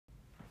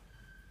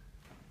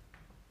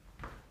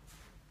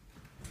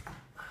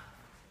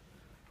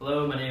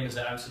Hello, my name is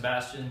Adam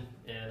Sebastian,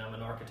 and I'm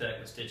an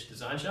architect at Stitch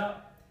Design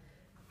Shop.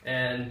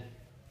 And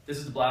this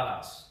is the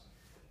Blauhaus.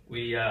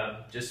 We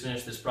just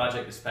finished this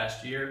project this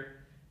past year.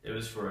 It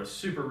was for a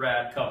super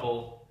rad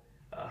couple,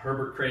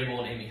 Herbert Crable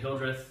and Amy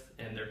Hildreth,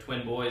 and their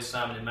twin boys,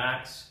 Simon and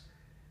Max.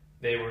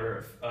 They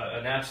were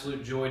an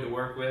absolute joy to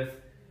work with.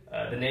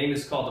 The name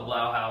is called the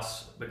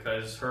Blauhaus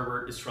because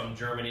Herbert is from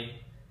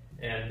Germany,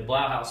 and the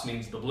Blauhaus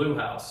means the blue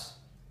house.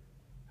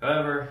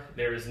 However,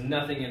 there is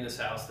nothing in this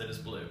house that is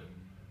blue.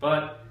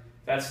 But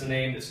that's the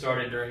name that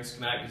started during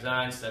schematic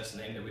designs. That's the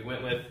name that we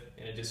went with,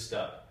 and it just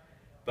stuck.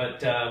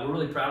 But we're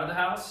really proud of the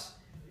house.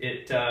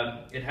 It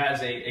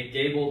has a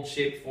gabled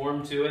shaped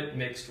form to it,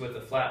 mixed with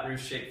a flat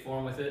roof shaped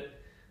form with it.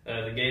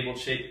 The gabled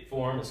shaped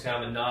form is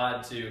kind of a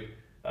nod to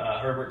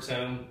Herbert's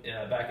home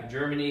back in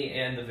Germany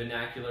and the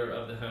vernacular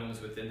of the homes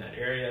within that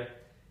area.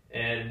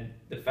 And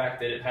the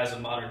fact that it has a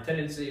modern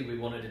tendency, we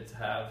wanted it to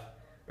have,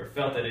 or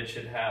felt that it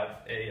should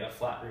have a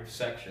flat roof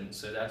section.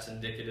 So that's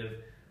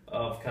indicative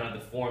of kind of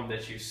the form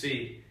that you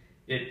see.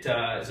 It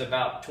is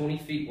about 20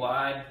 feet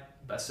wide,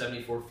 about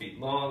 74 feet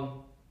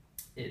long.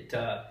 It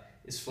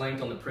is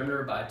flanked on the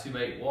perimeter by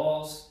 2x8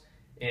 walls,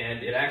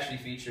 and it actually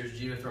features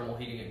geothermal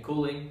heating and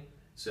cooling.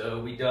 So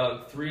we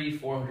dug 3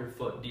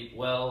 400-foot deep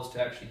wells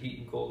to actually heat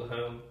and cool the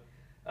home.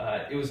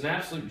 It was an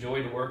absolute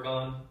joy to work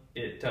on.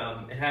 It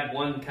had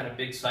one kind of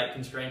big site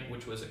constraint,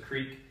 which was a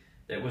creek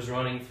that was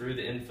running through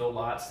the infill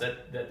lots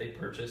that they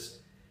purchased.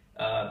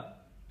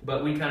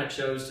 But we kind of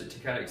chose to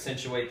kind of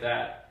accentuate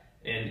that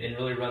and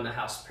really run the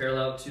house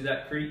parallel to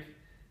that creek,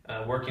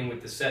 working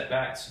with the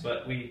setbacks.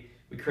 But we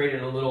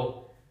created a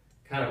little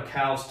kind of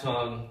cow's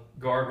tongue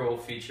gargoyle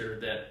feature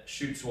that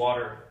shoots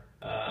water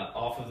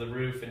off of the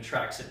roof and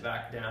tracks it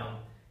back down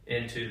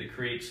into the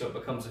creek, so it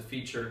becomes a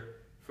feature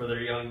for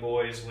their young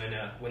boys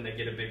when they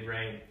get a big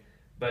rain.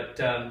 But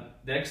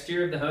the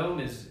exterior of the home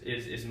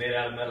is made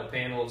out of metal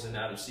panels and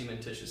out of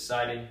cementitious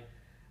siding.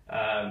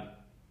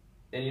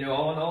 And you know,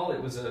 all in all,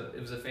 it was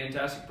a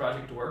fantastic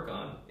project to work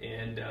on,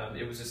 and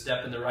it was a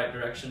step in the right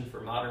direction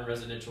for modern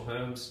residential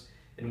homes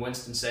in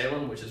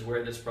Winston-Salem, which is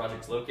where this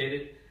project's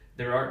located.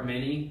 There aren't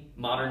many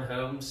modern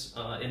homes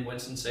in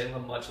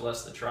Winston-Salem, much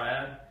less the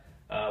Triad.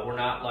 We're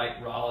not like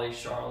Raleigh,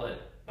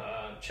 Charlotte,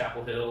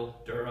 Chapel Hill,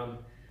 Durham.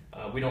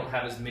 We don't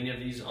have as many of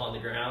these on the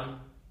ground,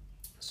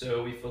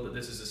 so we feel that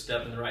this is a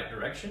step in the right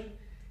direction,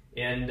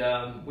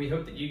 and we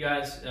hope that you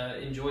guys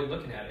enjoyed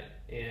looking at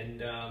it.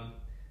 And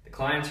the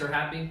clients are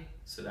happy,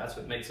 so that's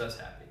what makes us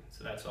happy.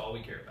 So that's all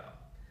we care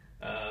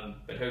about.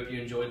 But hope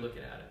you enjoyed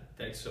looking at it.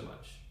 Thanks so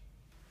much.